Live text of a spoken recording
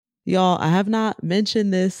Y'all, I have not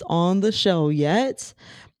mentioned this on the show yet.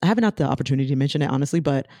 I haven't had the opportunity to mention it, honestly,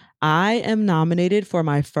 but I am nominated for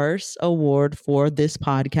my first award for this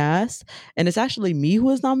podcast. And it's actually me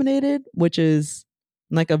who is nominated, which is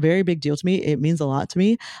like a very big deal to me. It means a lot to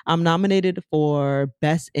me. I'm nominated for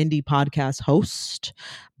Best Indie Podcast Host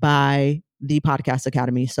by the Podcast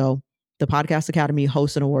Academy. So the Podcast Academy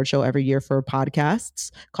hosts an award show every year for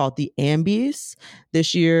podcasts called the Ambies.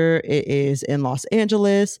 This year it is in Los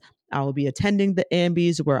Angeles. I will be attending the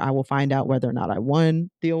Ambies where I will find out whether or not I won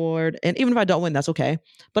the award. And even if I don't win, that's okay.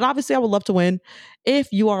 But obviously I would love to win. If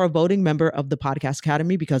you are a voting member of the Podcast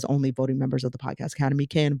Academy, because only voting members of the Podcast Academy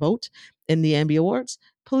can vote in the Ambie Awards,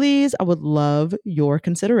 please, I would love your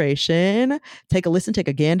consideration. Take a listen, take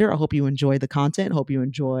a gander. I hope you enjoy the content. I hope you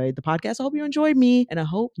enjoy the podcast. I hope you enjoy me. And I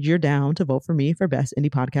hope you're down to vote for me for Best Indie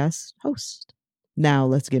Podcast Host. Now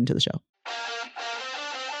let's get into the show.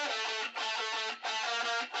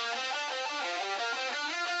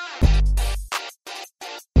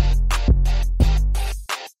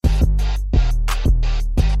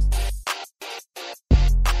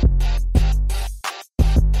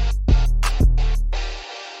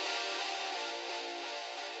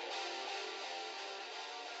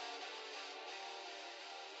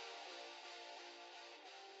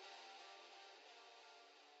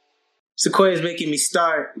 Sequoia is making me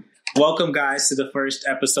start. Welcome, guys, to the first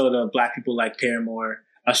episode of Black People Like Paramore,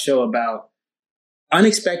 a show about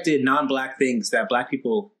unexpected non-Black things that Black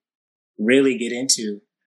people really get into.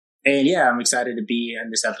 And yeah, I'm excited to be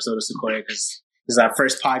in this episode of Sequoia because this is our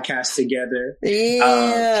first podcast together.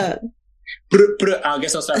 Yeah. I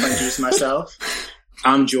guess I'll start by introducing myself.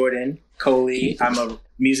 I'm Jordan Coley. I'm a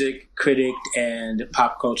music critic and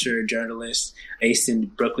pop culture journalist based in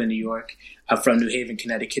Brooklyn, New York. I'm from New Haven,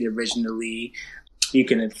 Connecticut originally.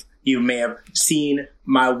 You may have seen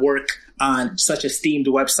my work on such esteemed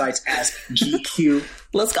websites as GQ,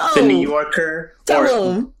 Let's go. The New Yorker,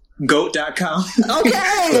 or Goat.com.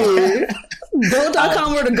 Okay.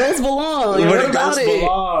 Goat.com where the goats belong. Where the goats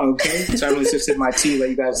belong, okay? So I'm going to sip my tea. Let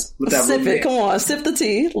you guys let that sip it. Come on, sip the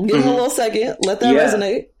tea. Give me a little second. Let that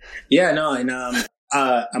resonate. Yeah, no, and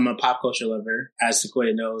I'm a pop culture lover, as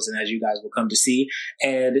Sequoia knows, and as you guys will come to see.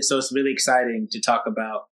 And so it's really exciting to talk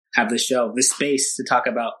about, have this show, this space to talk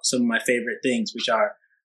about some of my favorite things, which are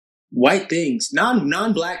white things,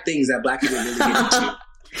 non-Black things that Black people really get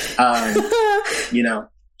into.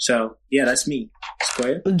 So yeah, that's me.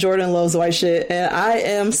 Sequoia. Jordan loves white shit, and I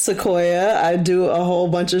am Sequoia. I do a whole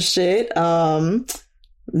bunch of shit.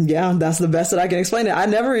 Yeah, that's the best that I can explain it. I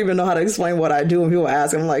never even know how to explain what I do when people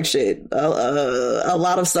ask. I'm like, shit, a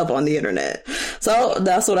lot of stuff on the internet. So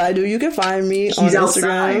that's what I do. You can find me on Instagram.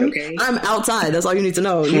 Outside, okay? I'm outside. That's all you need to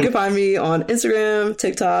know. You can find me on Instagram,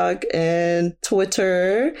 TikTok, and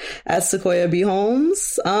Twitter at Sequoia B.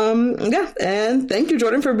 Holmes. Yeah, and thank you,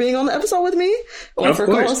 Jordan, for being on the episode with me, or for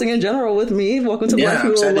co-hosting in general with me. Welcome to Black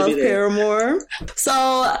People Love Paramore.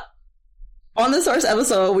 So, on this first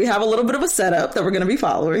episode, we have a little bit of a setup that we're going to be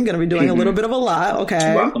following. Going to be doing a little bit of a lot,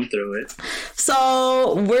 okay? Walk them through it.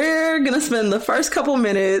 So we're going to spend the first couple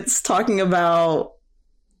minutes talking about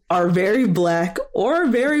our very Black or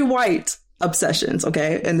very white obsessions,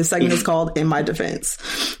 okay? And the segment is called In My Defense.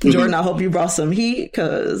 Jordan, I hope you brought some heat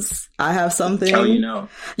because I have something. Oh, you know,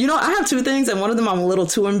 I have two things, and one of them I'm a little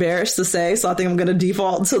too embarrassed to say, so I think I'm going to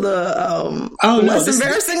default to the less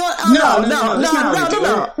embarrassing one. No.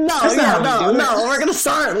 We're going to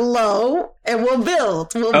start low, and we'll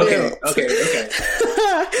build. Okay.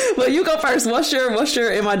 Well, you go first. What's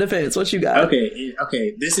your In My Defense? What you got?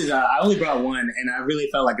 Okay. This is I only brought one, and I really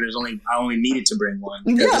felt like I only needed to bring one.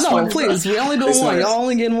 Yeah, no, please. We only do one. Y'all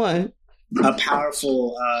only getting one. A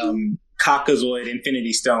powerful cockazoid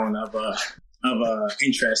infinity stone of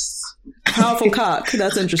interests. Powerful cock.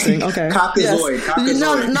 That's interesting. Okay. Cockazoid.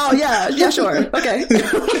 Yes. Yeah, sure. Okay.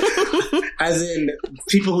 As in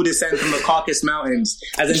people who descend from the Caucasus Mountains.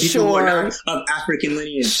 As in people who are not of African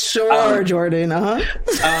lineage. Sure, Jordan. In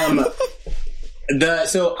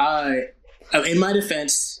my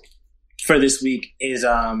defense for this week is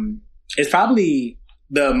probably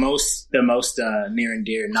the most near and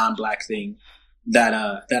dear non-Black thing that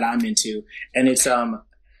I'm into, and it's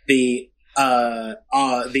the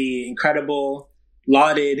incredible,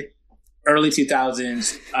 lauded early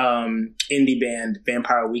 2000s indie band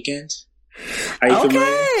Vampire Weekend. Are you familiar?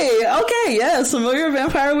 Okay, yes, familiar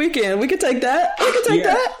Vampire Weekend. We could take that.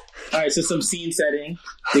 That. All right, so some scene setting.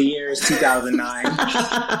 The year is 2009.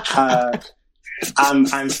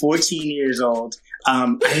 I'm 14 years old.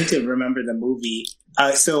 I need to remember the movie.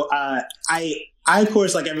 I I, of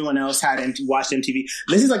course, like everyone else, watched MTV.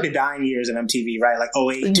 This is like the dying years of MTV, right? Like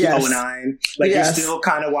 08 to 09. Like you're still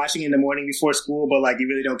kind of watching in the morning before school, but like you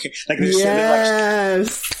really don't care. Like there's like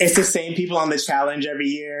it's the same people on the challenge every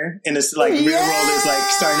year, and this like real world is like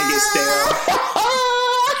starting to get stale.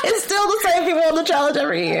 It's still the same people on the challenge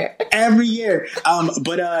every year. Every year.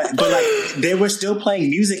 But like they were still playing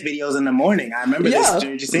music videos in the morning. I remember this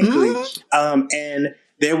distinctly. Mm-hmm. And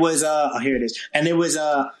there was here it is. And there was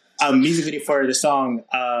a music video for the song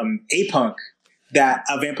A-Punk, that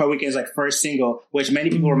Vampire Weekend's like first single, which many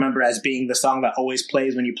people remember as being the song that always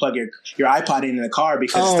plays when you plug your iPod in the car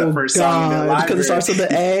because it's the first song in the library. Because it starts with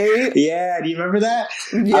the A? Yeah, do you remember that?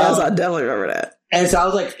 Yes, I definitely remember that. And so I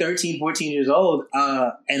was like 13, 14 years old,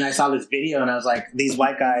 and I saw this video, and I was like, these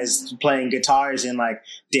white guys playing guitars and like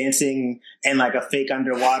dancing and like a fake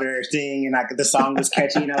underwater thing, and like the song was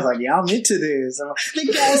catchy, and I was like, yeah, I'm into this. I'm like,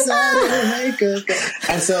 the guys out of the makeup.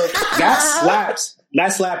 And so that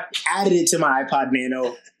slapped, added it to my iPod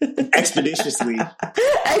Nano expeditiously.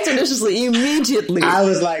 Immediately. I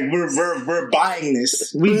was like, we're buying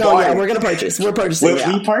this. We're gonna purchase. We're purchasing.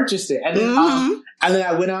 We purchased it, and then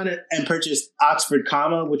I went on and purchased Oxford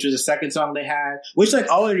Comma, which was the second song they had, which like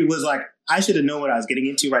already was like, I should have known what I was getting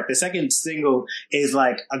into, right? The second single is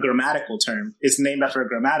like a grammatical term. It's named after a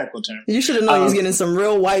grammatical term. You should have known he was getting some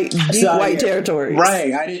real white territory.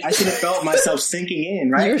 Right. I should have felt myself sinking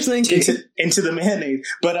in, right? You're sinking. Into the mayonnaise.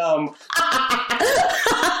 But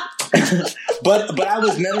but I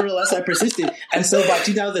was nevertheless, I persisted. And so by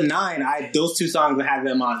 2009, those two songs, I had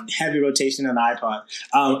them on heavy rotation on the iPod.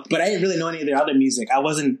 But I didn't really know any of their other music. I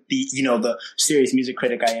wasn't the serious music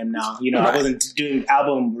critic I am now. I wasn't doing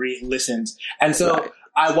album listens. And so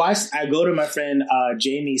I go to my friend,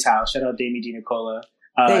 Jamie's house. Shout out Jamie DiNicola.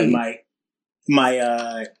 My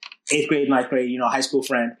 8th grade, 9th grade, high school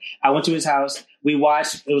friend. I went to his house. We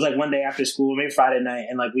watched, it was like one day after school, maybe Friday night,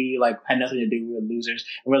 and like we like had nothing to do. We were losers.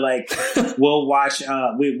 And we're like, we'll watch,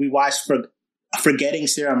 we watched Forgetting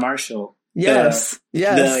Sarah Marshall. Yes.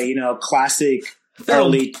 The, classic,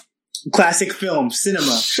 early classic film,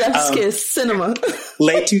 cinema. Chef's kiss, cinema.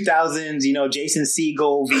 Late 2000s, Jason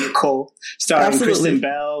Segel vehicle, starring Kristen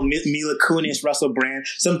Bell, Mila Kunis, Russell Brand,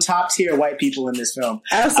 some top tier white people in this film.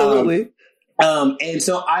 Absolutely. And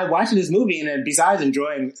so I watched this movie, and then besides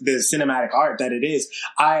enjoying the cinematic art that it is,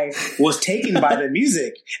 I was taken by the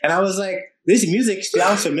music, and I was like, this music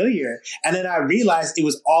sounds familiar. And then I realized it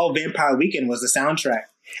was all Vampire Weekend was the soundtrack.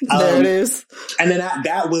 There it is. And then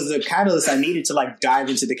that was the catalyst I needed to like dive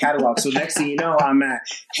into the catalog. So next thing you know, I'm at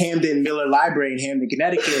Hamden Miller Library in Hamden,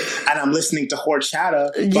 Connecticut, and I'm listening to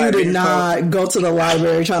Horchata. You did not go to the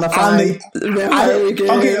library trying to find Vampire Weekend.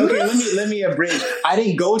 Okay. Let me abridge. I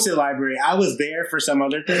didn't go to the library. I was there for some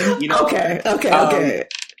other thing. Okay.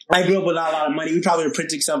 I grew up with not a lot of money. We probably were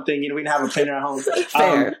printing something. We didn't have a printer at home.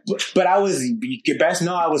 Fair. But I was, you best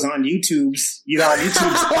know I was on YouTube's. On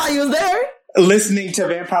YouTube. While you was there? Listening to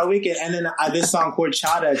Vampire Weekend, and then this song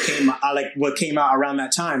Horchata came out around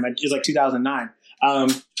that time. It was like 2009,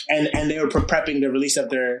 and they were prepping the release of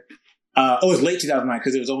their. It was late 2009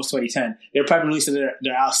 because it was almost 2010. They were prepping the release of their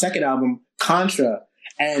second album, Contra,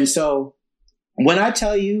 and so when I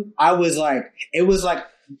tell you, I was like, it was like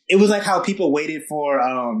how people waited for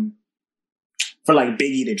like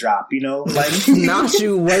Biggie to drop, like not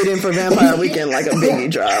you waiting for Vampire Weekend like a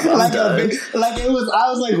Biggie drop. I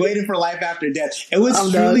was like waiting for Life After Death. It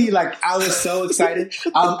was truly like I was so excited.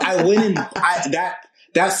 I went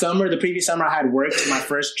that summer, the previous summer, I had worked my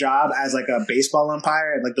first job as like a baseball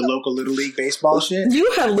umpire at like the local Little League baseball shit.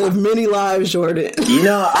 You have lived many lives, Jordan.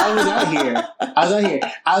 I was out here.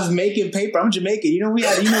 I was making paper. I'm Jamaican. We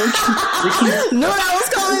had, we keep no, that was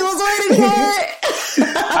coming. I was waiting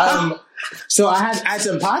for it. So I had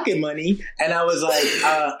some pocket money, and I was like,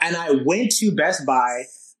 and I went to Best Buy.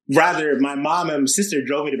 Rather, my mom and my sister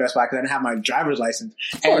drove me to Best Buy because I didn't have my driver's license.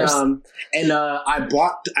 And I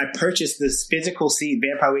purchased this physical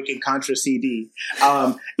Vampire Weekend Contra CD.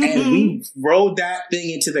 And we rode that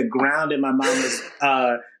thing into the ground in my mama's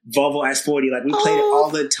Volvo S40. Like we played it all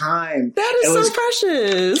the time. That is so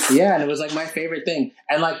precious. Yeah, and it was like my favorite thing.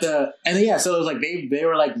 And so it was like they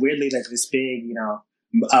were like weirdly like this big,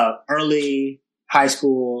 early high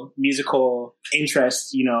school musical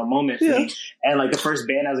interest, moment for me. And like the first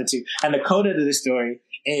band I was into. And the coda to this story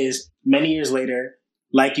is many years later,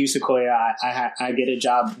 like you, Sequoia, I get a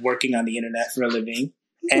job working on the internet for a living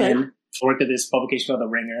and work at this publication called The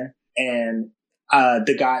Ringer. And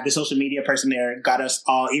the social media person there got us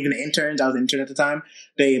all, even the interns, I was an intern at the time,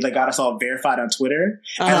 they like got us all verified on Twitter.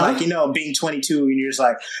 And like, you know, being 22 and you're just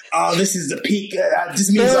like, oh, this is the peak.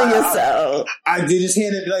 This means I did just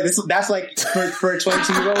hit it. Like this, that's like for a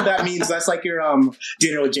 22-year-old, that means that's like your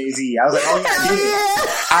dinner with Jay-Z. I was like, oh yeah, I did it.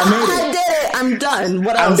 I made it. I did it. I'm done.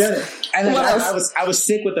 What else? I'm done. And I was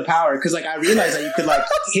sick with the power because like I realized that you could like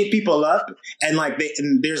hit people up and like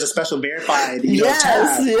and there's a special verified tab.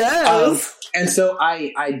 Yes. And so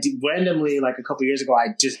I randomly like a couple years ago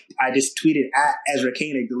I just tweeted at Ezra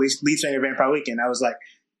Koenig, the lead singer of Vampire Weekend. I was like,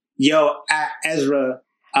 "Yo, at Ezra,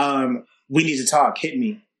 we need to talk. Hit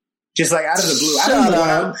me." Just like out of the blue. Shut I don't know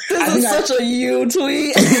up. This is such a you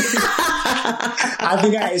tweet. I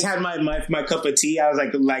think I just had my cup of tea. I was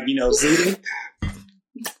like you know, zooted.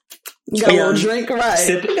 You got a little drink, right?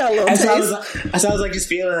 You got a little taste. So I was like just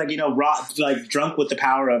feeling like, you know, raw, like drunk with the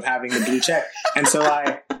power of having the blue check. And so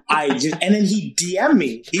I just, and then he DM'd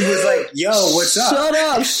me. He was like, yo, what's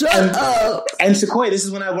up? Shut up. And Sequoia, this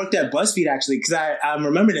is when I worked at BuzzFeed actually, because I'm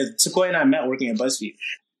remembering that Sequoia and I met working at BuzzFeed.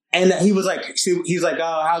 And he was like,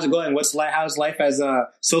 oh, how's it going? How's life as a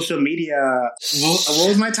social media? What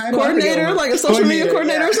was my title? Coordinator, like a social media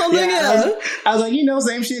coordinator or something. Yeah. I was like, you know,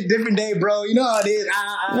 same shit, different day, bro. You know how it is.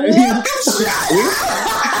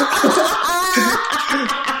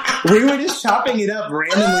 We were just chopping it up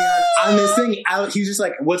randomly on this thing. He was just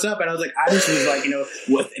like, what's up? And I was like, I just was like, you know,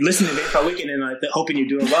 listening to Vampire Weekend and like hoping you're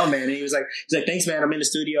doing well, man. And he was like, thanks, man. I'm in the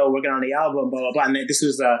studio working on the album, blah, blah, blah. And this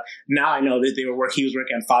was, now I know that he was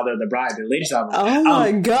working on Father of the Bride, the latest album. Oh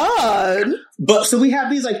my God. But so we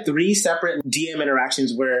have these like 3 separate DM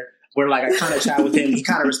interactions where like I kind of chat with him, he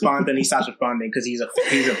kind of responds, then he stops responding because he's a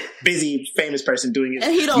busy, famous person doing it,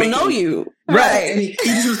 and he don't know you, right? And he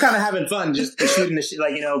just was kind of having fun, just shooting the shit,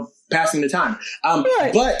 like, you know, passing the time.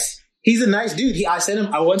 But he's a nice dude. I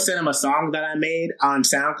once sent him a song that I made on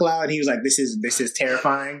SoundCloud, and he was like, "This is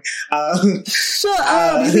terrifying." Shut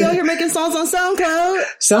up! You be out here making songs on SoundCloud?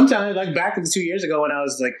 Sometimes, like back 2 years ago when I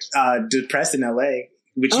was like depressed in LA.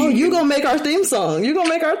 You gonna make our theme song? You gonna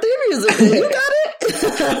make our theme music? You got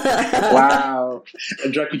it? Wow!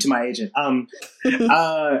 Direct me to my agent.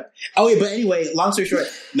 But anyway, long story short,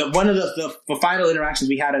 one of the final interactions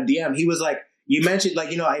we had on DM, he was like, "You mentioned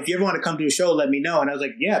like, you know, if you ever want to come to a show, let me know." And I was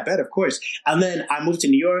like, "Yeah, bet, of course." And then I moved to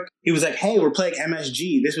New York. He was like, "Hey, we're playing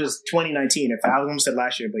MSG." This was 2019. If I almost said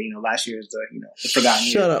last year, but you know, last year is the forgotten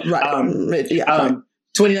year. Shut up! Right?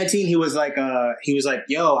 2019, he was like,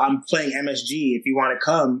 yo, I'm playing MSG. If you want to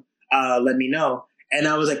come, let me know. And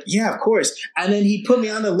I was like, yeah, of course. And then he put me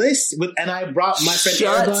on the list and I brought my friend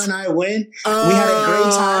Erica and I went. We had a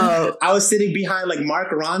great time. I was sitting behind like Mark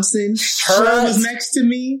Ronson. Her was next to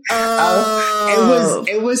me.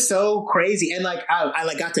 It was so crazy. And like, I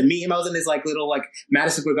like got to meet him. I was in this like little like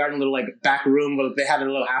Madison Square Garden little like back room where they had a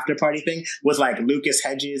little after party thing with like Lucas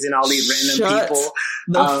Hedges and all these random people.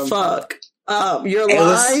 The fuck. You're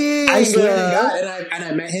lying. I swear to God. And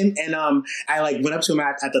I met him and I like went up to him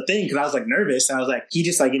at the thing because I was like nervous. And I was like, he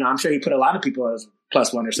just like, you know, I'm sure he put a lot of people as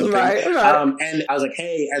 +1 or something. Right. And I was like,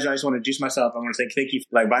 hey, Ezra, I just want to introduce myself. I want to say thank you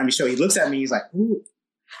for like buying me a show. He looks at me, he's like, ooh.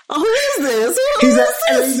 Oh, who is this?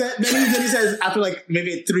 Then he says, after like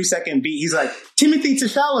maybe a 3-second beat, he's like, Timothy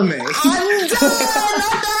Chalamet. I'm done. Not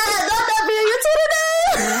that being your Twitter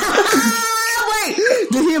name.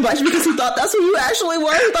 Did he invite you because he thought that's who you actually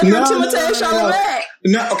were? He thought you were Timothée Chalamet.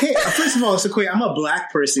 No, okay. First of all, Sequoia, I'm a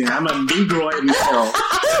black person. I'm a Negroid male.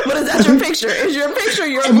 But is that your picture? Is your picture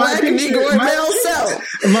your black Negroid male self?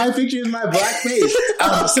 My picture is my black face.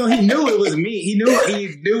 So he knew it was me. He knew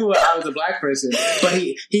I was a black person. But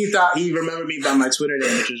he thought he remembered me by my Twitter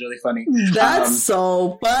name, which was really funny. That's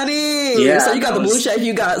so funny. Yeah, so you got the blue check.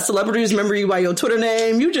 You got celebrities remember you by your Twitter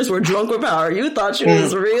name. You just were drunk with power. You thought you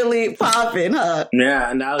was really popping, huh? Yeah,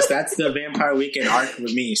 and that's the Vampire Weekend arc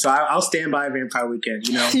with me. So I'll stand by Vampire Weekend.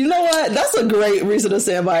 You know what? That's a great reason to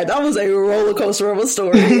stand by it. That was a roller coaster of a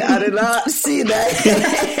story. I did not see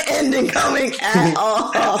that ending coming at all.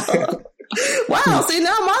 Wow. See,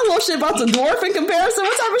 now my little shit about to dwarf in comparison.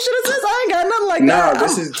 What type of shit is this? I ain't got nothing like that. No,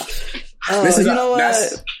 this is you know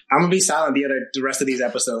what? I'm gonna be silent the rest of these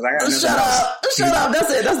episodes. I got nothing else. Shut up.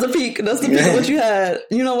 That's it. That's the peak. That's the peak of what you had.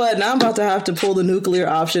 You know what? Now I'm about to have to pull the nuclear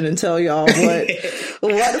option and tell y'all what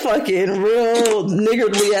fucking real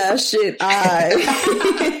niggardly ass shit I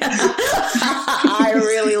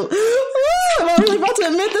really about to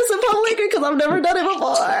admit this in public because I've never done it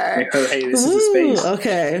before. Hey, this is the space.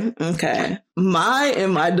 Okay.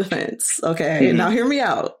 In my defense. Okay. Now hear me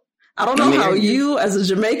out. I don't know how you as a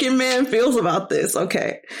Jamaican man feels about this.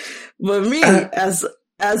 Okay. But me as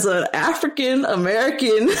as an African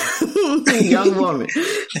American young woman,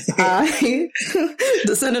 I,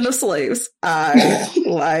 descendant of slaves, I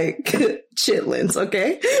like chitlins,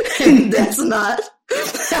 okay? And that's not,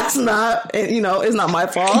 you know, it's not my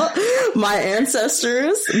fault. My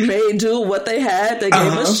ancestors made do what they had. They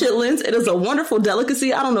gave us chitlins. It is a wonderful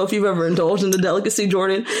delicacy. I don't know if you've ever indulged in the delicacy,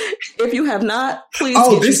 Jordan. If you have not, please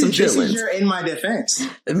get you some chitlins. This is your in my defense.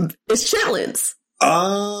 It's chitlins.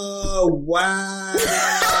 Oh, wow.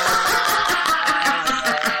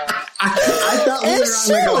 I thought we were on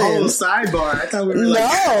like a whole sidebar. I thought we were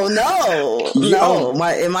like... No.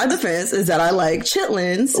 In my defense is that I like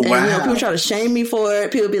chitlins. And, you know, people try to shame me for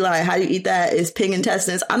it. People be like, how you eat that? It's pig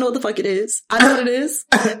intestines. I know what the fuck it is. I know what it is.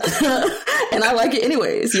 And I like it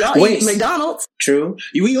anyways. Y'all eat McDonald's. True.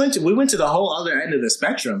 We went to the whole other end of the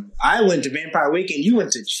spectrum. I went to Vampire Weekend. You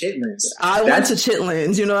went to chitlins. I went to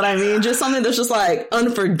chitlins. You know what I mean? Just something that's just like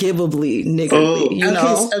unforgivably niggardly, you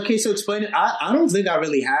know? Okay, so explain it. I don't think I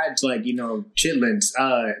really had like, you know, chitlins.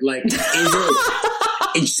 Like, is it...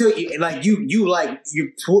 So, like when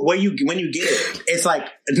you get it, it's like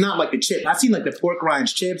it's not like the chip. I've seen like the pork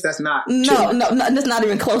rinds chips. That's not. No, that's not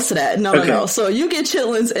even close to that. No. So you get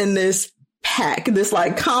chitlins in this pack, this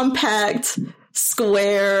like compact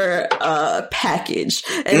square package,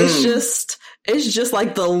 and it's just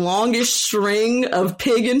like the longest string of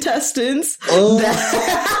pig intestines.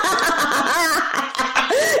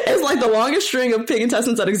 It's like the longest string of pig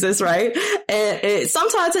intestines that exists, right? And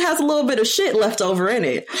sometimes it has a little bit of shit left over in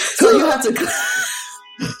it. So you have to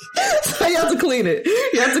clean it.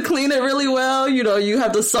 You have to clean it really well. You know, you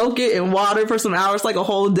have to soak it in water for some hours, like a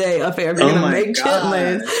whole day affair. If you're going to make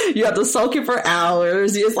chitlins, you have to soak it for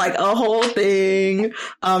hours. It's like a whole thing.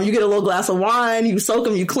 You get a little glass of wine, you soak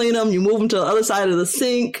them, you clean them, you move them to the other side of the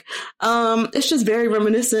sink. It's just very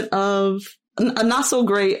reminiscent of a not so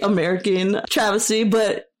great American travesty,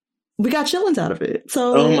 but we got chitlins out of it.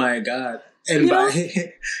 So, oh my God. And by are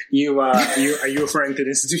you referring to the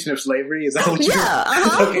institution of slavery? Is that what you?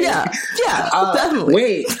 Okay. Yeah,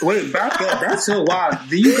 definitely. Wait, back up. That's so wild.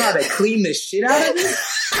 Do you gotta clean the shit out of it?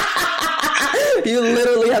 You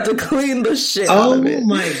literally have to clean the shit out of it. Oh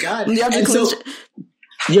my God! You have to clean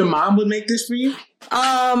your mom would make this for you?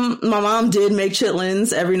 My mom did make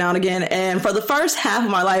chitlins every now and again, and for the first half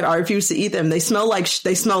of my life, I refused to eat them. They smell like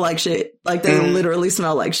shit. Like they literally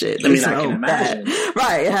smell like shit. They smell bad.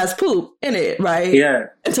 Right? It has poop in it. Right? Yeah.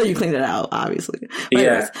 Until you clean it out, obviously. But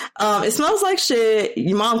anyways, it smells like shit.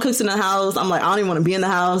 Your mom cooks in the house. I'm like, I don't even want to be in the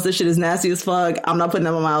house. This shit is nasty as fuck. I'm not putting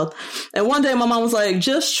that in my mouth. And one day, my mom was like,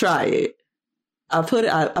 "Just try it." I put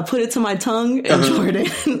it to my tongue, and Jordan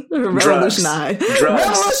revolutionized.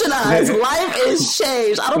 Life is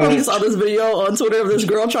changed. I don't know if you saw this video on Twitter of this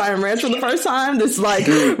girl trying ranch for the first time. This like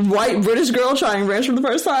white British girl trying ranch for the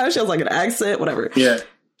first time. She has like an accent, whatever. Yeah.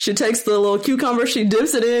 She takes the little cucumber, she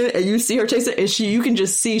dips it in, and you see her taste it, and you can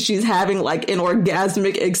just see she's having like an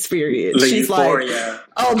orgasmic experience. She's euphoria. Like,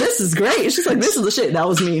 "Oh, this is great." She's like, "This is the shit." That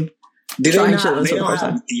was me. Did they don't have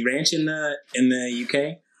ranch in the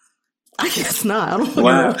UK? I guess not. I don't know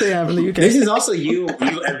what they have in the UK. This is also you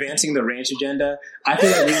advancing the ranch agenda. I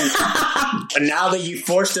feel like now that you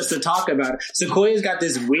forced us to talk about it, Sequoia's got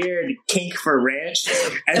this weird kink for ranch.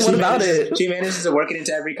 And what about it? She manages to work it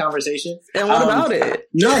into every conversation. And what about it?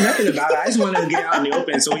 No, nothing about it. I just wanted to get out in the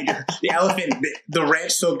open so the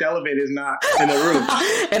ranch soaked elephant is not in the room.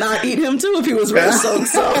 And I'd eat him too if he was ranch soaked.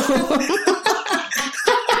 So.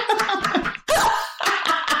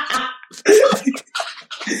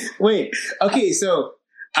 Wait, okay, so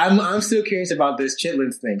I'm still curious about this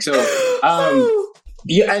chitlins thing. So, so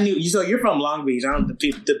you're from Long Beach.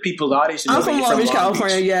 The people's audience. I'm from Long Beach,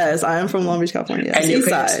 California. Yes, I am from Long Beach, California. Yes. And East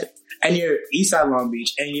side. And you're East Side Long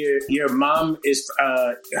Beach. And your mom is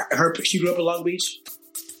she grew up in Long Beach.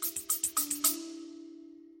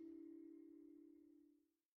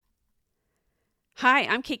 Hi,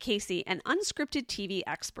 I'm Kate Casey, an unscripted TV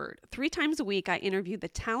expert. 3 times a week, I interview the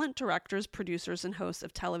talent, directors, producers, and hosts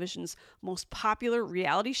of television's most popular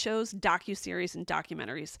reality shows, docuseries, and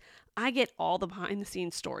documentaries. I get all the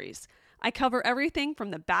behind-the-scenes stories. I cover everything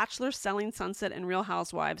from The Bachelor, Selling Sunset, and Real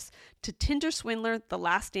Housewives to Tinder Swindler, The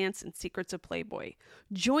Last Dance, and Secrets of Playboy.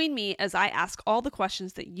 Join me as I ask all the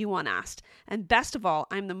questions that you want asked. And best of all,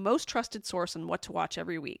 I'm the most trusted source on what to watch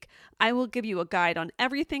every week. I will give you a guide on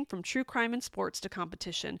everything from true crime and sports to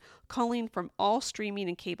competition, calling from all streaming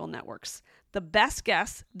and cable networks. The best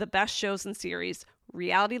guests, the best shows and series.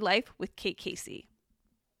 Reality Life with Kate Casey.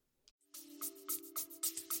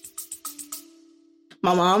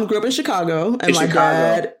 My mom grew up in Chicago, and my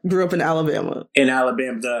dad grew up in Alabama. In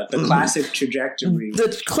Alabama, the classic trajectory.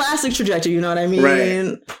 The classic trajectory, you know what I mean?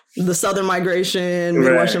 Right. the southern migration,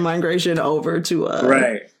 Midwestern migration over to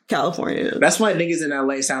California. That's why niggas in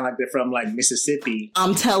LA sound like they're from like Mississippi.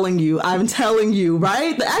 I'm telling you,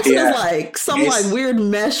 right? The accent is like some like weird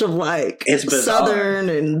mesh of like southern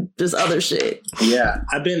and just other shit. Yeah,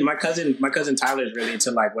 my cousin Tyler is really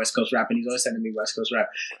into like West Coast rap, and he's always sending me West Coast rap.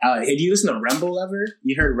 Have you listened to Rumble ever?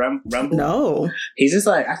 You heard Rumble? No. He's just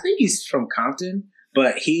like, I think he's from Compton,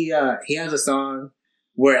 but he has a song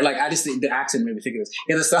where like the accent made me think of this.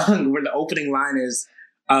 He has a song where the opening line is,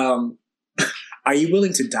 "Are you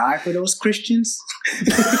willing to die for those Christians?"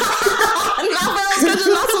 Not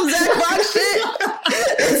some Zach Fox shit.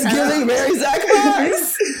 It's giving very Zach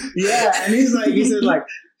Fox. Yeah, and he said like,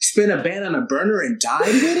 spin a band on a burner and died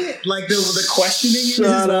with it? Like the questioning in his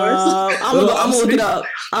voice. I'm gonna look it up.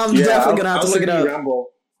 I'm definitely gonna have to look it up. Rumble.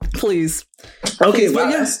 Please. Okay,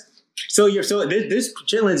 well, so this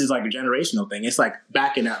chitlins is like a generational thing. It's like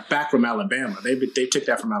back from Alabama. They took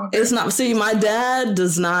that from Alabama. It's not. See, my dad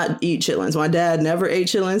does not eat chitlins. My dad never ate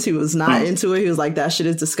chitlins. He was not into it. He was like, that shit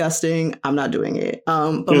is disgusting. I'm not doing it.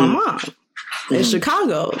 But my mom in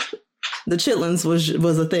Chicago, the chitlins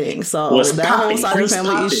was a thing. So that whole side of the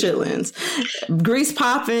family eats chitlins. Grease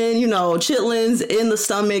popping, chitlins in the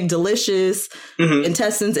stomach, delicious.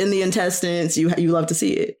 Intestines in the intestines. You love to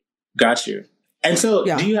see it. Got you. And so,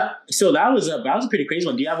 do you have, so that was a pretty crazy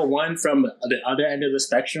one. Do you have a one from the other end of the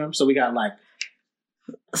spectrum? So we got like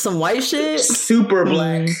some white shit, super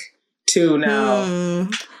black to now.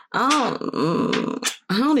 I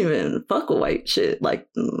don't even fuck with white shit. Like,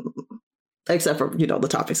 except for the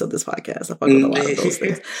topics of this podcast, I fuck with a lot of those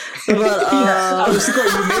things. But I was Sequoia,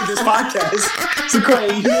 you made this podcast. Sequoia,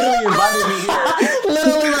 you literally invited me here.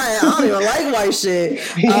 Literally, I don't even like white shit.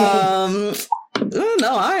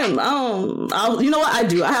 No, I don't. You know what I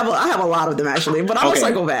do? I have a lot of them actually, but I'll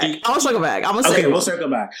circle back. We'll circle back.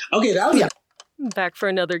 Okay, that was back for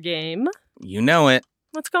another game. You know it.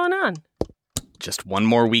 What's going on? Just one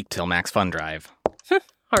more week till Max Fun Drive.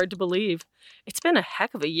 Hard to believe. It's been a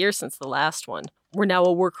heck of a year since the last one. We're now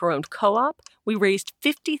a worker-owned co-op. We raised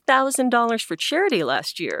 $50,000 for charity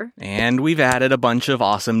last year. And we've added a bunch of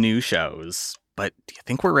awesome new shows. But do you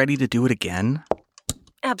think we're ready to do it again?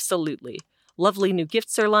 Absolutely. Lovely new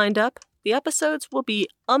gifts are lined up. The episodes will be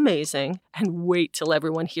amazing. And wait till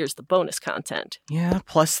everyone hears the bonus content. Yeah,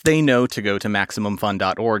 plus they know to go to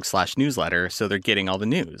MaximumFun.org/newsletter, so they're getting all the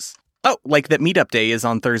news. Oh, like that meetup day is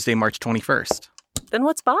on Thursday, March 21st. Then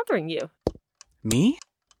what's bothering you? Me?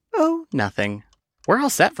 Oh, nothing. We're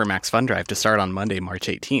all set for Max Fun Drive to start on Monday, March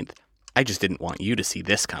 18th. I just didn't want you to see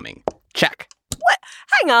this coming. Check. What?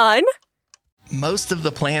 Hang on. Most of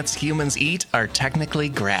the plants humans eat are technically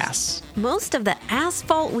grass. Most of the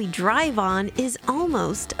asphalt we drive on is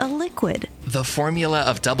almost a liquid. The formula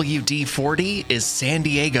of WD-40 is San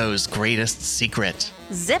Diego's greatest secret.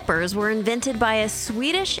 Zippers were invented by a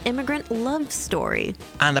Swedish immigrant love story.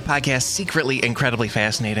 On the podcast Secretly Incredibly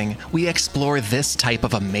Fascinating, we explore this type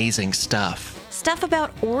of amazing stuff. Stuff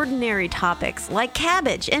about ordinary topics like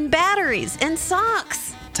cabbage and batteries and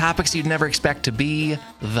socks. Topics you'd never expect to be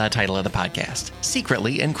the title of the podcast.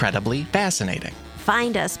 Secretly Incredibly Fascinating.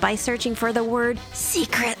 Find us by searching for the word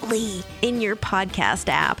secretly in your podcast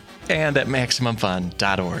app. And at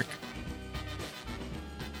MaximumFun.org.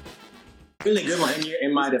 Really good one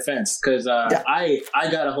in my defense, because I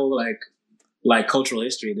got a whole like cultural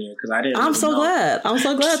history there, because I didn't. I'm so glad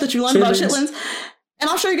that you learned about chitlins. And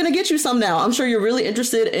I'm sure you're going to get you some now. I'm sure you're really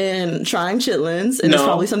interested in trying chitlins, and it's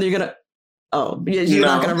probably something you're going to... Oh, you're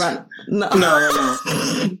not going to run... No. You're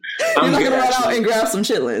not going to run out and grab some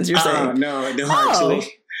chitlins, you're saying? No, actually.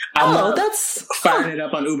 That's... firing it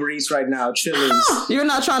up on Uber Eats right now, chitlins. You're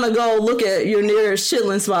not trying to go look at your nearest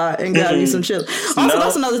chitlin spot and grab you some chitlins. Also,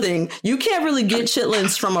 that's another thing. You can't really get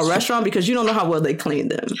chitlins from a restaurant because you don't know how well they clean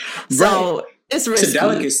them. So... Right. It's risky. It's a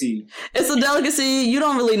delicacy. It's a delicacy. You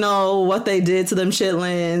don't really know what they did to them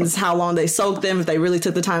chitlins, how long they soaked them, if they really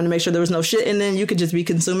took the time to make sure there was no shit in them. You could just be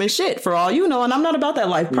consuming shit for all you know. And I'm not about that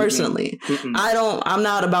life personally. I'm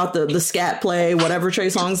not about the scat play, whatever Trey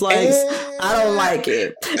Songz likes. I don't like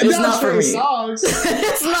it. It's not for me.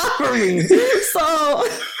 It's not for me. So...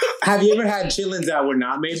 Have you ever had chitlins that were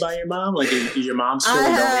not made by your mom? Like, is your mom's still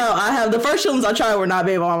I have. The first chitlins I tried were not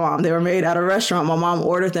made by my mom. They were made at a restaurant. My mom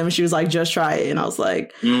ordered them and she was like, just try it. And I was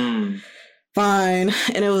like, fine.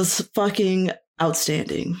 And it was fucking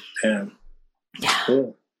outstanding. Damn. Yeah.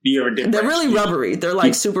 Cool. You ever did? They're really rubbery. They're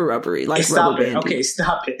like super rubbery. Like stop rubber it. bandy. Okay,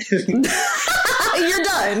 stop it. You're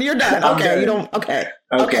done. Okay. I'm You done. don't. Okay.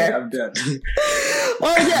 Okay, I'm done.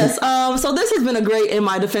 Well, yes. So this has been a great In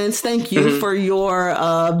My Defense. Thank you for your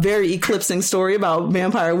very eclipsing story about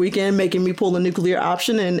Vampire Weekend, making me pull a nuclear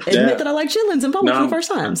option and admit that I like chitlins in public for the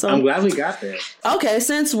first time. So I'm glad we got there. Okay,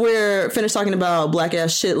 since we're finished talking about black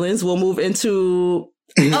ass chitlins, we'll move into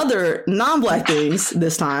other non-black things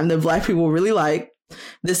this time that black people really like.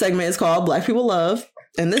 This segment is called Black People Love.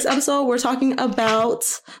 In this episode, we're talking about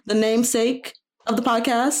the namesake of the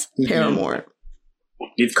podcast, Paramore.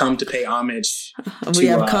 You've come to pay homage. We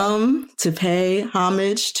have come to pay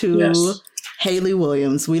homage to Hayley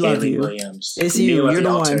Williams. We love you. Williams. It's you. You're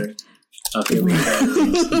the one. Okay, Neil,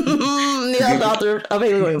 the author of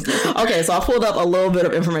Hayley Williams. Okay, so I pulled up a little bit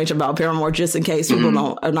of information about Paramore just in case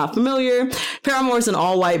people are not familiar. Paramore is an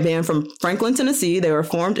all-white band from Franklin, Tennessee. They were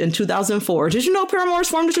formed in 2004. Did you know Paramore was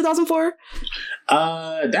formed in 2004?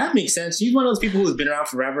 That makes sense. She's one of those people who's been around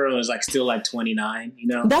forever and is like still like 29, you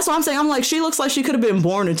know? That's what I'm saying. I'm like, she looks like she could have been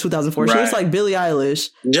born in 2004. Right. She looks like Billie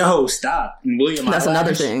Eilish. Joe, stop. William That's Eyelash.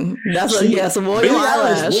 Another thing. That's so William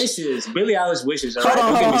Eyelash. Billie Eilish wishes. Hold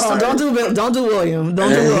on. Don't do William. Don't do William.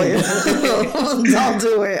 Don't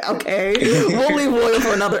do it. Okay. We'll leave William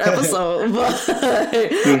for another episode. But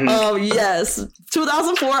yes,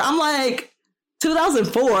 2004. I'm like,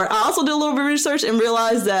 2004. I also did a little bit of research and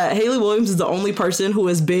realized that Hayley Williams is the only person who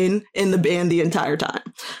has been in the band the entire time.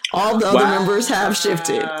 All the other members have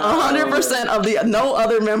shifted. 100% of no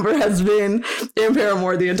other member has been in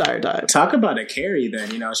Paramore the entire time. Talk about a carry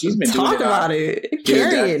then. You know, she's been doing it.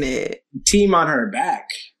 Carrying it. Team on her back.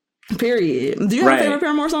 Period. Do you have a favorite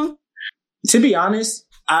Paramore song? To be honest,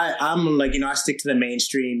 I'm like, you know, I stick to the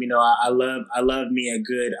mainstream. You know, I love me a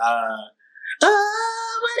good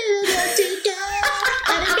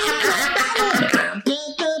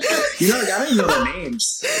you know, I don't even know the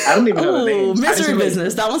names. I don't even know the names. Mystery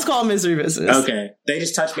Business. That one's called Mystery Business. Okay. They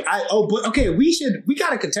just touched me. But okay, we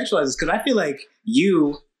gotta contextualize this because I feel like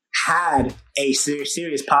you had a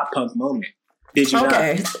serious pop punk moment. Did you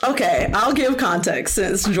not? Okay. I'll give context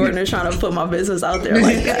since Jordan is trying to put my business out there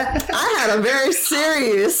like that. I had a very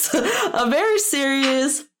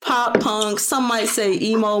serious pop punk, some might say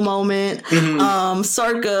emo moment,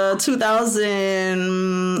 circa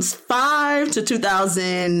 2005 to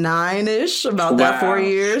 2009-ish, about that 4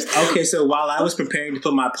 years. Okay, so while I was preparing to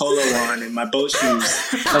put my polo on and my boat shoes,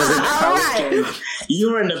 I was in the college game.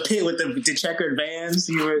 You were in the pit with the checkered Vans.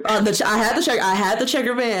 You were. I had the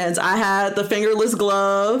checkered Vans. I had the fingerless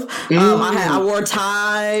glove. I wore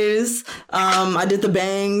ties. I did the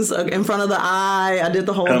bangs in front of the eye. I did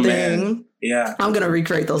the whole thing. Man. Yeah, I'm gonna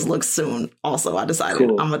recreate those looks soon. Also, I decided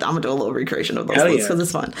I'm gonna do a little recreation of those looks because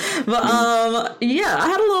it's fun. But I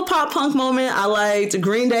had a little pop punk moment. I liked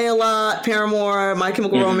Green Day a lot, Paramore, My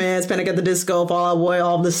Chemical Romance, Panic at the Disco, Fall Out Boy,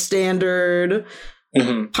 all the standard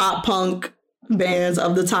pop punk bands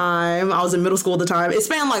of the time. I was in middle school at the time. It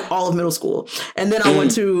spanned like all of middle school. And then I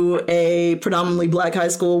went to a predominantly black high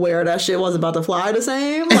school where that shit was about to fly the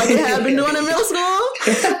same like it had been doing in middle school.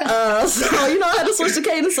 So, you know, I had to switch the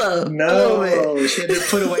cadence up. No, she had to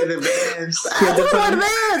put away the bands. I had to put away the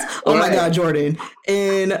bands. Oh my God, Jordan.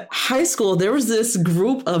 In high school, there was this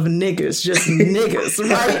group of niggas, just niggas,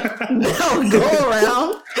 right? That would go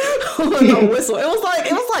around with a whistle. It was like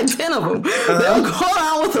 10 of them. They would go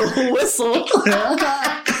around with a whistle. Oh my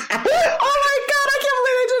God, I can't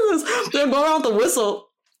believe they did this. They'll go around with the whistle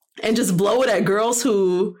and just blow it at girls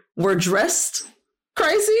who were dressed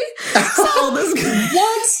crazy. So this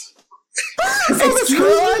this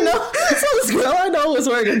girl I know was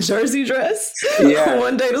wearing a jersey dress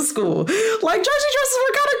one day to school. Like, jersey dresses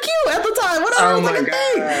were kind of cute at the time. Whatever, was like a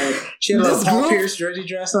thing. She had a Paul Pierce jersey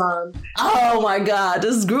dress on. Oh my God.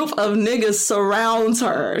 This group of niggas surrounds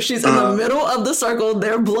her. She's in the middle of the circle.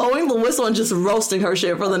 They're blowing the whistle and just roasting her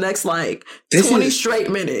shit for the next 20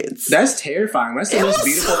 straight minutes. That's terrifying. That's the most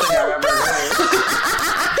beautiful thing I've ever heard.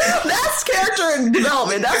 That's character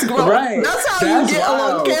development. That's growth. Right. That's how you get a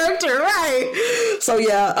little character, right? So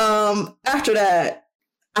after that,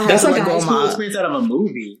 that's like a high school experience out of a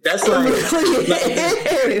movie. That's like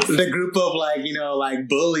the group of like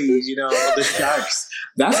bullies, the sharks.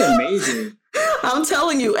 That's amazing. I'm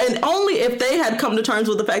telling you, and only if they had come to terms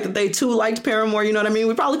with the fact that they too liked Paramore, you know what I mean?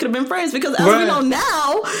 We probably could have been friends because as we know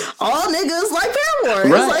now, all niggas like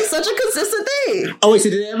Paramore. It's like such a consistent thing. Oh, wait, so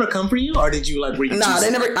did it ever come for you or did you retreat? Nah,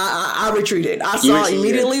 they never, I retreated. I saw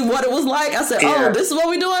immediately what it was like. I said, oh, this is what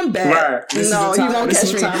we doing? Bad. No, you won't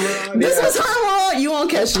catch me. This is time wrong. You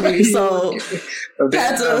won't catch me. So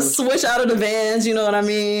had to switch out of the Vans, you know what I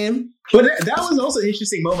mean? But that was also an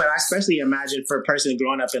interesting moment. I especially imagine for a person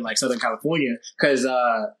growing up in Southern California, because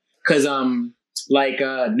the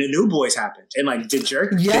New Boys happened and the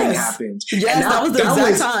Jerk thing happened. Yes, that was the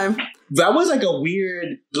exact time. That was like a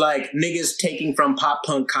weird, like, niggas taking from pop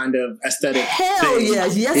punk kind of aesthetic. Hell thing.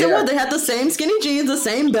 yes. Yes, it was. They had the same skinny jeans, the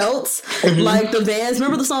same belts, like the Vans.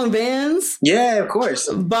 Remember the song Vans? Yeah, of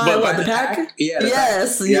course. By what, the Pack? Yeah.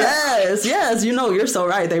 Yes. You know, you're so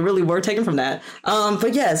right. They really were taken from that.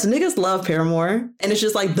 But yes, niggas love Paramore. And it's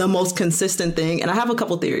just like the most consistent thing. And I have a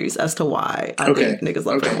couple theories as to why I think niggas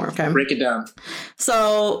love Paramore. Okay. Break it down.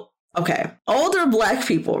 So, okay. Older black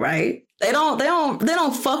people, right? They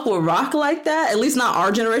don't fuck with rock like that. At least not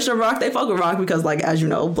our generation of rock. They fuck with rock because, like, as you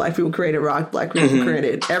know, black people created rock. Black people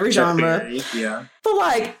created every genre. Yeah. But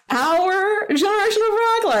like our generation of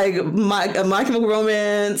rock, like My Chemical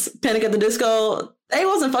Romance, Panic at the Disco, they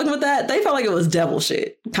wasn't fucking with that. They felt like it was devil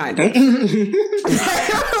shit, kind of. Like,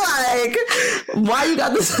 why you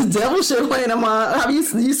got this devil shit playing in my? Have you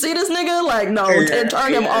see this nigga? Like, no,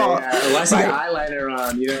 turn him off. Yeah. Why is he got eyeliner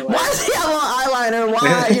on? You know, like, why does he have on eyeliner?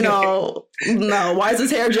 Why, you know? No. Why is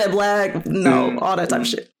his hair jet black? No, all that type of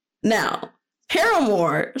shit. Now,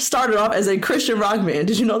 Paramore started off as a Christian rock band.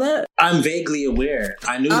 Did you know that? I'm vaguely aware.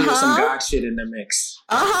 I knew there was some God shit in the mix.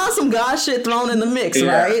 Some God shit thrown in the mix,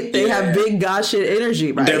 right? They have big God shit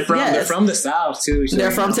energy, right? They're from the South, too. So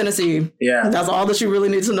they're from Tennessee. Yeah. That's all that you really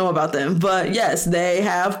need to know about them. But yes, they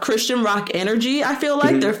have Christian rock energy, I feel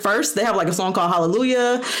like. They have like a song called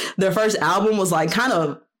Hallelujah. Their first album was like kind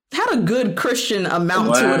of had a good Christian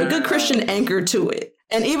amount to it, a good Christian anchor to it.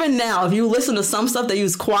 And even now, if you listen to some stuff, they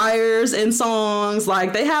use choirs in songs,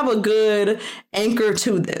 like they have a good anchor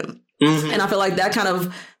to them. And I feel like that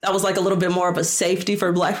was like a little bit more of a safety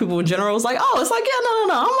for black people in general. It's like, it's like, yeah,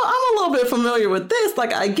 no. I'm a little bit familiar with this.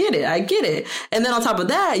 Like, I get it. And then on top of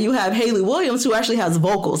that, you have Hayley Williams, who actually has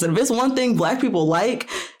vocals. And if it's one thing black people like,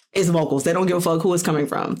 it's vocals. They don't give a fuck who it's coming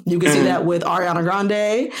from. You can see that with Ariana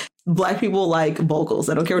Grande. Black people like vocals.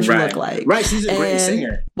 They don't care what you look like. Right. She's a great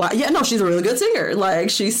singer. Well, yeah, no, she's a really good singer. Like,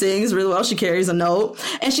 she sings really well. She carries a note.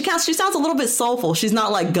 And she sounds a little bit soulful. She's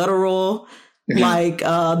not like guttural like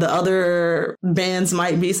the other bands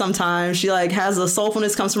might be sometimes. She like has a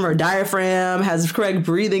soulfulness, comes from her diaphragm, has correct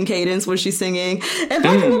breathing cadence when she's singing. And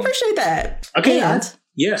black people appreciate that. Okay.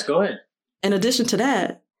 Yes, go ahead. In addition to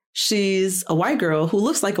that, she's a white girl who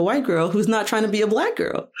looks like a white girl who's not trying to be a black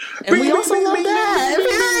girl. And we also love that.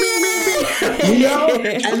 You know,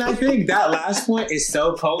 and I think that last point is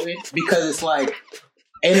so potent because it's like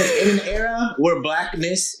in an era where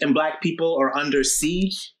blackness and black people are under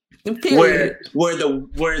siege, where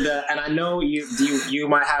the and I know you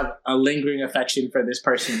might have a lingering affection for this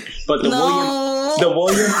person, but the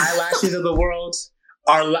William eyelashes of the world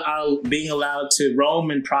are being allowed to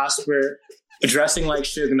roam and prosper, dressing like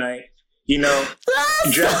Suge Knight, you know,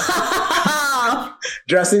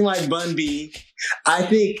 dressing like Bun B. I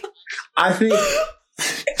think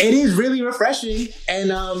it is really refreshing and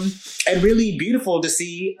really beautiful to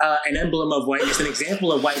see an emblem of whiteness, an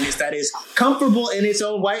example of whiteness that is comfortable in its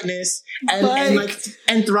own whiteness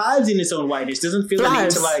and thrives in its own whiteness. Doesn't feel the need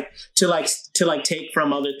to take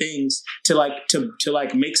from other things to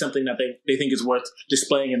make something that they think is worth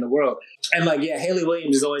displaying in the world. And Hayley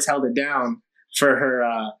Williams has always held it down for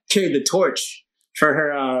her carried the torch for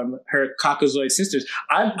her Caucasoid sisters.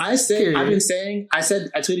 I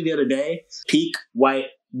tweeted the other day, peak white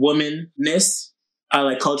womanness,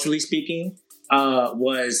 culturally speaking,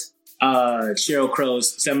 was Sheryl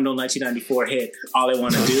Crow's seminal 1994 hit, All I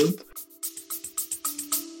Wanna Do.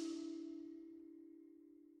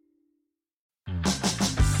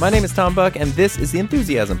 My name is Tom Buck, and this is The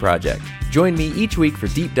Enthusiasm Project. Join me each week for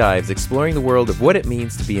deep dives exploring the world of what it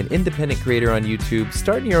means to be an independent creator on YouTube,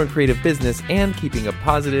 starting your own creative business, and keeping a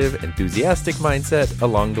positive, enthusiastic mindset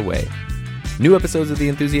along the way. New episodes of The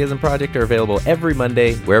Enthusiasm Project are available every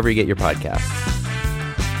Monday, wherever you get your podcasts.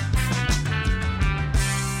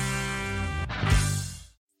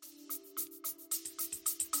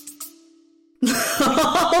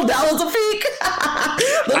 Oh, that was a peak.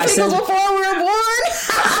 The peak was before we were born.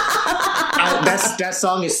 That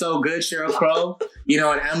song is so good, Sheryl Crow. You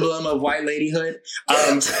know, an emblem of white ladyhood.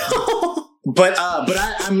 But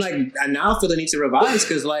I'm I now feel the need to revise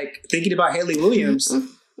because thinking about Hayley Williams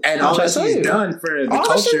and all that she's done for the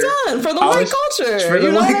culture. All she's done for the white culture. For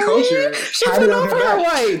the white culture. She's been up for her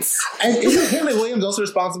whites. And isn't Hayley Williams also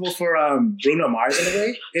responsible for Bruno Mars in a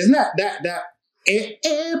way? Isn't that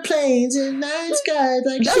airplanes in night skies?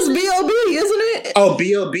 That's B.O.B., isn't it? Oh,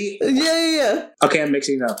 B.O.B. Yeah. Okay, I'm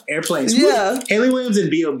mixing up. Airplanes. Yeah. Haley Williams and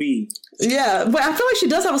B.O.B. Yeah, but I feel like she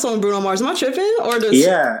does have a song with Bruno Mars. Am I tripping? Or does...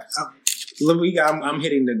 Yeah. I'm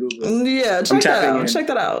hitting the Google. Yeah, check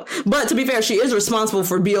that out. But to be fair, she is responsible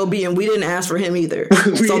for B.O.B. and we didn't ask for him either.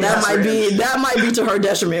 So that might be to her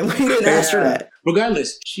detriment. We didn't ask for that.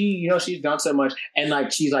 regardless, she's done so much, and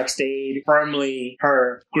like she's like stayed firmly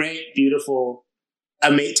her great, beautiful,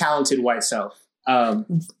 talented white self.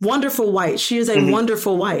 Wonderful white. She is a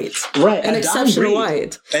wonderful white. Right. An exceptional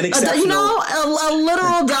white. An exceptional. A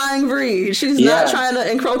literal dying breed. She's not trying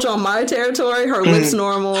to encroach on my territory. Her lips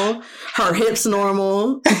normal. Her hips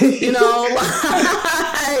normal. You know,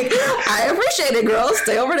 like, I appreciate it, girl.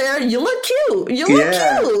 Stay over there. You look cute. You look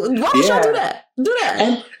cute. Why don't y'all do that? Do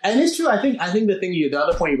that. And it's true. I think the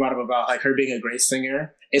other point you brought up about like her being a great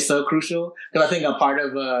singer is so crucial, because I think a part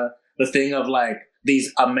of the thing of like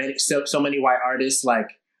these so many white artists like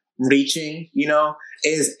reaching, you know,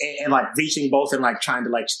 is and like reaching both and like trying to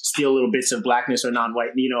like steal little bits of blackness or non-white,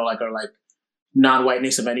 you know, like, or like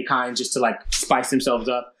non-whiteness of any kind just to like spice themselves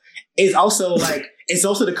up. Is also like, it's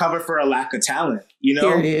also to cover for a lack of talent, you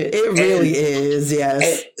know? Period. It really is, yes.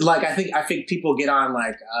 And, like, I think people get on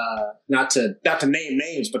like, not to name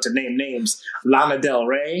names, but to name names, Lana Del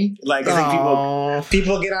Rey. Like, I think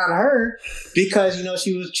people get on her because, you know,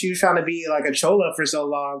 she was trying to be like a chola for so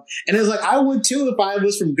long. And it was like, I would too if I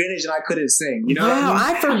was from Greenwich and I couldn't sing, you know? Wow,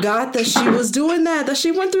 I forgot that she was doing that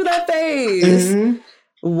she went through that phase.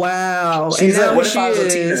 Mm-hmm. Wow. She's like, what if I was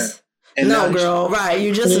Latina? And no, girl, right?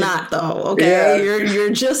 You're just not though. Okay, you're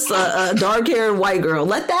just a dark-haired white girl.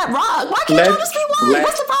 Let that rock. Why can't you just be white?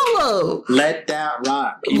 What's the problem? Let that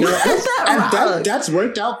rock. You know, that's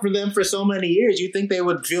worked out for them for so many years. You think they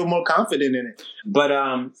would feel more confident in it? But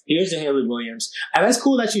here's to Hayley Williams, and that's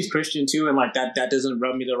cool that she's Christian too, and like that doesn't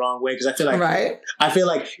rub me the wrong way, because I feel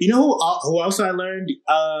like you know who else I learned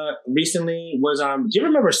recently was do you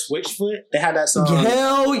remember Switchfoot? They had that song.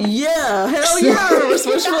 Hell yeah, I remember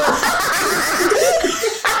Switchfoot.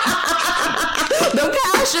 The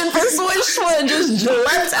passion for Switchfoot just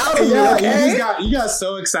leapt out of you. Okay? You got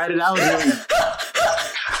so excited. I was really.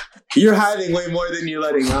 You're hiding way more than you're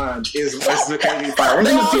letting on. Is the crazy part.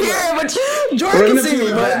 They won't hear it, but Jordan can see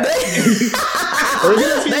me, but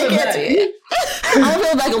they can't see it. I'll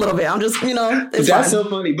feel back a little bit. I'm just, you know, it's that's fine. So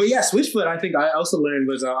funny. But yeah, Switchfoot, I think I also learned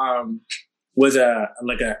was a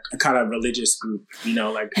kind of religious group. You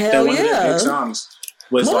know, like that one of their big songs.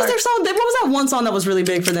 What was their song? What was that one song that was really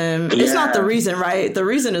big for them? Yeah. It's not The Reason, right? The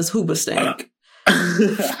Reason is Hoobastank.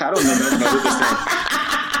 I don't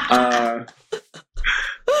know.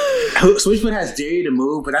 Switchfoot has Dare You to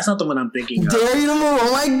Move, but that's not the one I'm thinking of. Dare You to Move.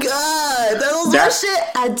 Oh my God. That was that shit.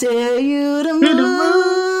 I dare you to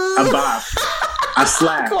move. A bop. A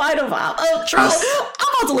slap. Quite a bop. I'm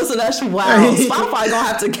about to listen to that shit. Wow. Spotify gonna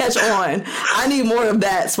have to catch on. I need more of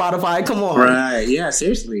that, Spotify. Come on. Right. Yeah,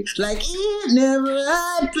 seriously. Like it never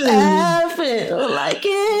happened. Like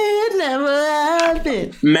it never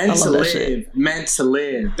happened. Meant to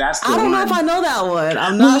live. That's the one. I don't know if I know that one.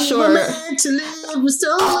 I'm not sure. Meant to live with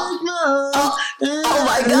so much more. Oh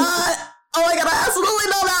my God. I absolutely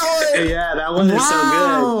know that one. Yeah, that one is so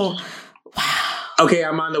good. Wow. Okay,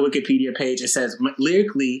 I'm on the Wikipedia page. It says,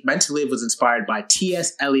 lyrically, Meant to Live was inspired by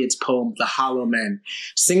T.S. Eliot's poem, The Hollow Men.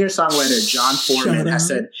 Singer-songwriter John Foreman has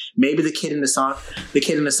said, maybe the kid in the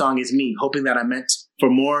song is me, hoping that I meant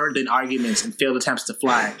for more than arguments and failed attempts to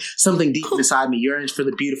fly. Something deep inside me yearns for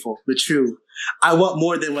the beautiful, the true. I want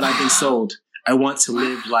more than what I've been sold. I want to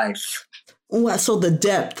live life. Well, so the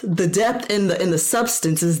depth in the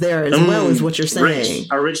substance is there as well, is what you're saying.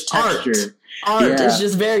 A rich texture. Art is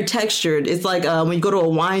just very textured. It's like when you go to a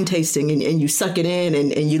wine tasting and you suck it in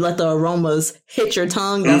and you let the aromas hit your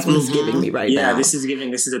tongue. That's what it's giving me now. Yeah, this is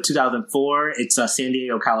a 2004. It's San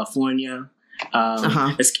Diego, California.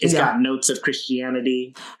 It's got notes of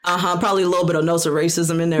Christianity. Probably a little bit of notes of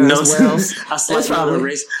racism in there as well. That's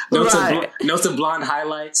probably notes of blonde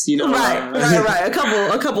highlights. You know, right.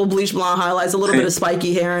 A couple bleach blonde highlights. A little bit of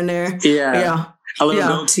spiky hair in there. Yeah. A little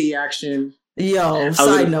goatee action. Yo,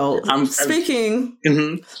 side note. Speaking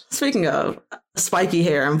of spiky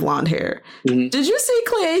hair and blonde hair, did you see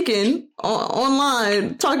Clay Aiken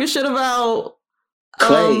online talking shit about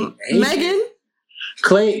Megan?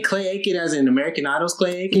 Clay Aiken as in American Idol's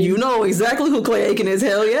Clay Aiken? You know exactly who Clay Aiken is.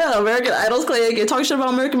 Hell yeah. American Idol's Clay Aiken. Talking shit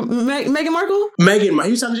about Meghan Markle? He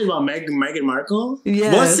was talking shit about Meghan Markle?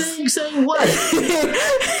 Yes. What? Saying what?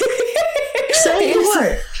 Saying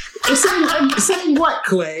what? Saying what,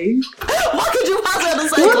 Clay? What could you possibly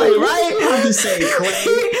say, Clay, right? You have to say, Clay.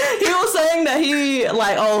 He was saying that he,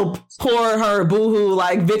 poor her, boohoo,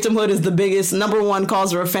 victimhood is the biggest, number one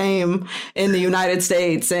cause of fame in the United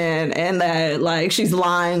States, and that, she's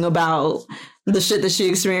lying about the shit that she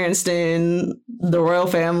experienced in the royal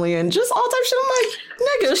family and just all type of shit. I'm like,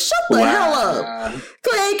 nigga, shut the hell up.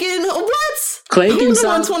 Clay Aiken, what? Clay Aiken in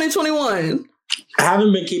 2021? I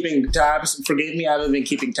haven't been keeping tabs. Forgive me, I haven't been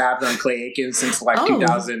keeping tabs on Clay Aiken since like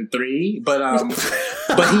 2003. But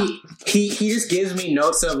he just gives me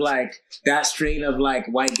notes of like that strain of like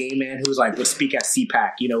white gay man who's like would speak at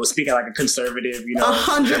CPAC, would speak at like a conservative,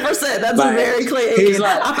 100%. That's like, very Clay Aiken.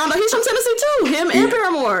 Like, I found out he's from Tennessee too. Him and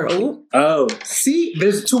Paramore. Ooh. Oh, see,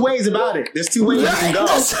 there's two ways about it. There's two ways you can go.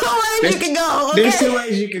 There's two ways you can go. Okay. There's two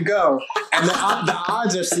ways you can go, and the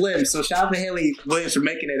odds are slim. So shout out to Haley Williams for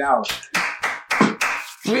making it out.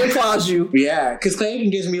 We applaud you. Yeah, because Clay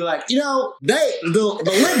Aiken gives me like, the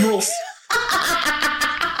liberals,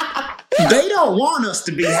 they don't want us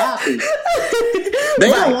to be happy. They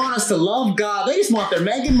don't want us to love God. They just want their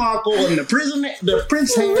Meghan Markle and their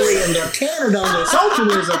Prince Harry and their Canada and their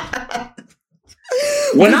socialism.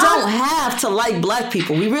 We don't have to like black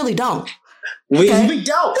people. We really don't. We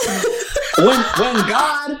don't. When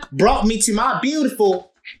God brought me to my beautiful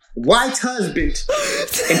white husband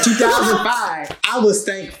in 2005, I was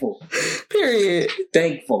thankful. Period.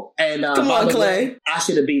 Thankful. And come on, Clay. I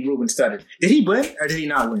should have beat Ruben Studdard. Did he win or did he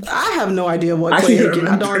not win? I have no idea what Clay Aiken.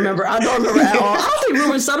 I don't remember at all. I don't think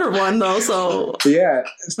Ruben Studdard won though. So yeah,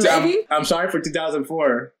 maybe. I'm sorry for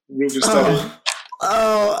 2004, Ruben Studdard.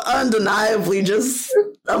 Oh, undeniably, just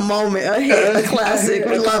a moment, a hit, a classic.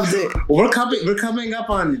 We loved it. We're coming up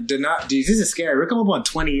on. This is scary. We're coming up on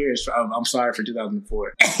 20 years. I'm sorry for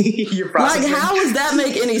 2004. You're like, how does that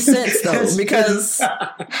make any sense though? Because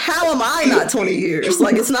how am I not 20 years?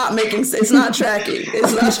 Like, it's not tracking.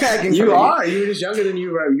 It's not tracking. You are. You were just younger than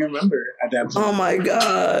you remember at that point. Oh my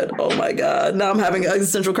god. Now I'm having an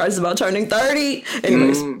existential crisis about turning 30.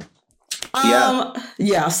 Anyways.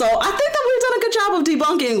 Yeah. So I think that we've done a good job of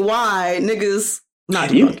debunking why niggas, not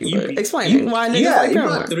debunking, but explaining why niggas like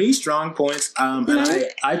Paramore. You brought 3 strong points, and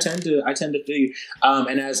I tend to feel you.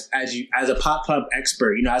 And as a pop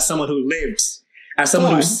expert, as someone who lived, as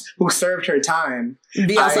someone who served her time,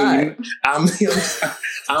 be outside.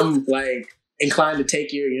 I'm like inclined to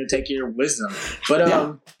take your wisdom,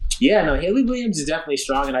 but Haley Williams is definitely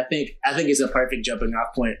strong, and I think it's a perfect jumping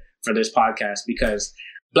off point for this podcast because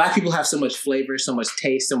Black people have so much flavor, so much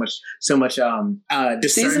taste, so much discernment,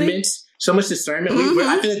 Seasoning? so much discernment.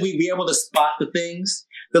 I feel like we'd be able to spot the things,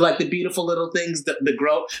 the beautiful little things, the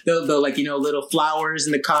little flowers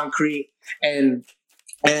in the concrete, and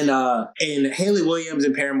Haley Williams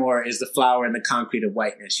and Paramore is the flower in the concrete of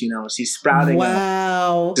whiteness. She's sprouting.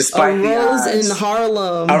 Wow! Despite a rose the odds. in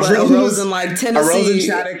Harlem, a rose in like Tennessee, a rose in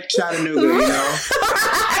Chattanooga.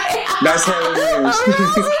 That's Haley Williams. A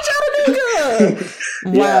rose in Chattanooga.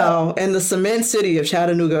 Wow. And the cement city of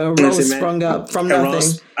Chattanooga, a rose sprung up from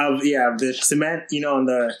nothing. The cement,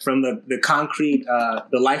 from the concrete,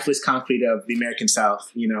 the lifeless concrete of the American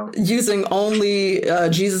South, Using only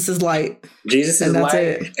Jesus' light. Jesus'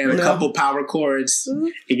 light and a couple power chords,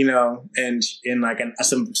 and in like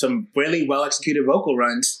some really well executed vocal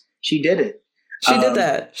runs. She did it. She did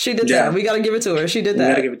that. We got to give it to her. She did that.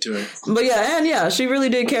 We got to give it to her. But she really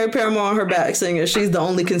did carry Paramore on her back, saying that she's the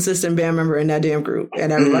only consistent band member in that damn group,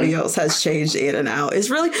 and everybody else has changed in and out. It's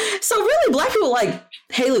really Black people like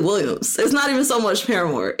Haley Williams. It's not even so much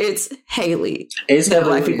Paramore. It's Haley. It's that Haley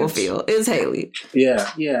Black Williams. people feel. It's Haley. Yeah,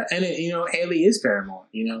 and Haley is Paramore.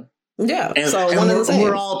 Yeah, and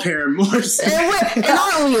we're all Paramours. And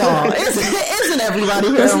aren't we all? Isn't everybody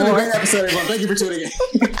Paramore? This is a great episode, everyone. Thank you for tuning in.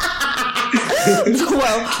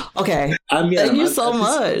 Well, okay. Thank you so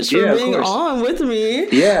much for being on with me.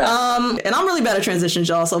 Yeah. And I'm really bad at transitions,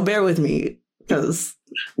 y'all, so bear with me because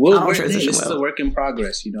this is a work in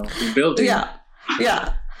progress. We're building.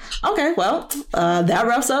 Yeah. Okay, well, that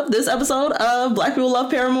wraps up this episode of Black People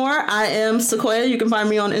Love Paramore. I am Sequoia. You can find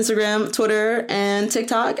me on Instagram, Twitter, and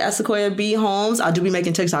TikTok at Sequoia B. Holmes. I do be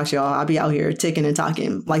making TikToks, y'all. I'll be out here ticking and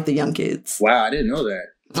talking like the young kids. Wow, I didn't know that.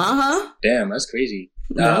 Damn, that's crazy.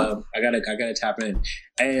 Yeah. I gotta tap in.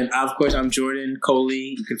 And of course, I'm Jordan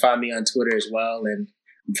Coley. You can find me on Twitter as well, and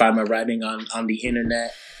find my writing on the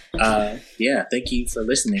internet. Thank you for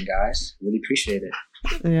listening, guys. Really appreciate it.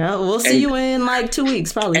 Yeah, we'll see you in like 2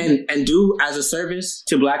 weeks, probably. And do as a service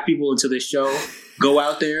to Black people and to this show, go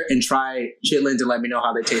out there and try chitlins and let me know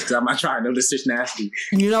how they taste. 'Cause I'm not trying. No, this is nasty.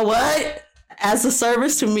 You know what? As a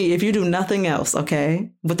service to me, if you do nothing else,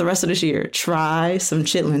 okay, with the rest of this year, try some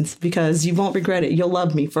chitlins because you won't regret it. You'll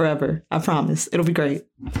love me forever. I promise. It'll be great.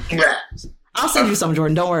 Yeah. I'll send you some,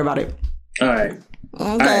 Jordan. Don't worry about it. All right.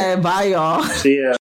 Okay, bye, y'all. See ya.